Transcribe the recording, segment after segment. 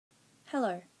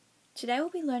Hello, today we'll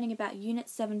be learning about Unit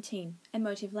 17,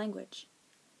 Emotive Language.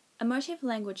 Emotive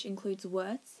language includes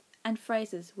words and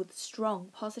phrases with strong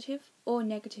positive or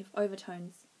negative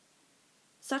overtones.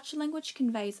 Such language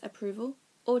conveys approval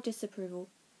or disapproval,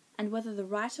 and whether the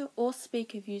writer or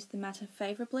speaker views the matter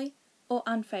favourably or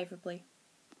unfavourably.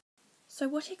 So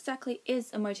what exactly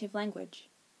is emotive language?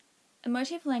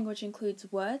 Emotive language includes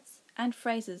words and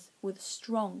phrases with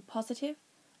strong positive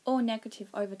or negative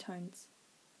overtones.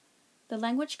 The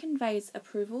language conveys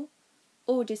approval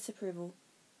or disapproval.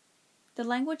 The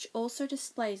language also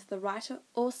displays the writer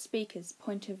or speaker's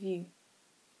point of view.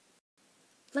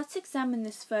 Let's examine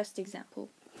this first example.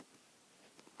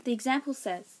 The example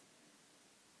says,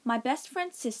 "My best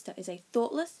friend's sister is a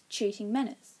thoughtless, cheating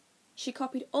menace. She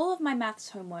copied all of my maths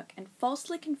homework and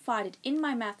falsely confided in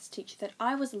my maths teacher that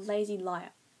I was a lazy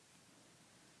liar."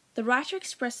 The writer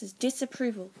expresses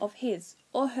disapproval of his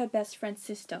or her best friend's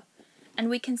sister, and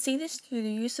we can see this through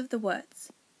the use of the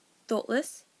words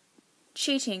thoughtless,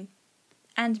 cheating,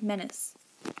 and menace.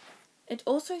 It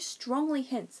also strongly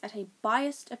hints at a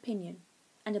biased opinion,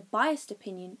 and a biased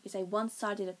opinion is a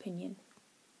one-sided opinion.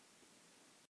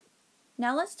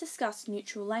 Now let's discuss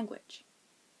neutral language.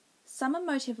 Some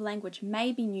emotive language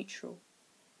may be neutral.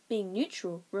 Being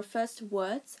neutral refers to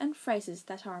words and phrases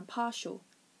that are impartial.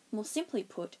 More simply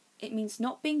put, it means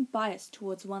not being biased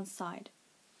towards one side.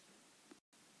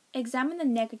 Examine the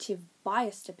negative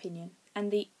biased opinion and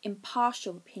the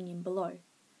impartial opinion below.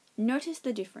 Notice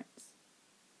the difference.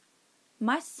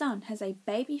 "My son has a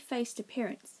baby-faced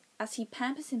appearance as he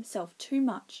pampers himself too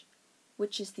much,"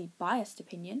 which is the biased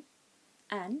opinion,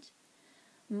 and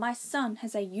 "My son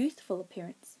has a youthful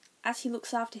appearance as he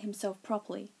looks after himself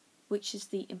properly," which is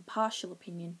the impartial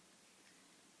opinion.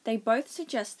 They both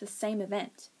suggest the same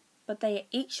event, but they are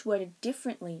each worded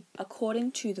differently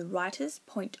according to the writer's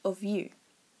point of view.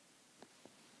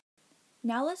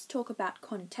 Now let's talk about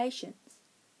connotations.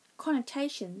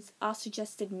 Connotations are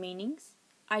suggested meanings,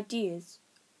 ideas,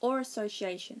 or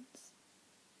associations.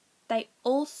 They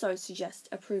also suggest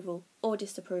approval or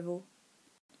disapproval.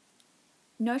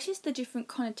 Notice the different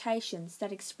connotations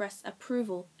that express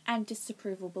approval and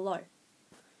disapproval below.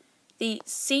 The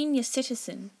senior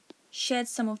citizen shared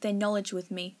some of their knowledge with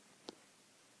me.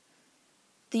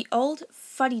 The old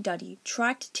fuddy-duddy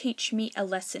tried to teach me a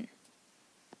lesson.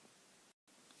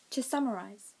 To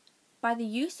summarize, by the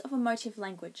use of emotive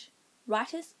language,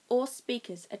 writers or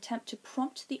speakers attempt to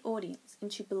prompt the audience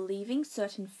into believing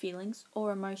certain feelings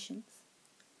or emotions.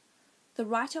 The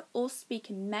writer or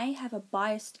speaker may have a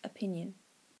biased opinion.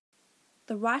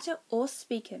 The writer or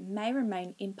speaker may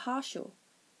remain impartial.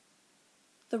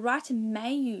 The writer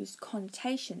may use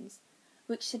connotations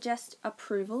which suggest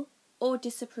approval or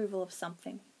disapproval of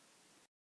something.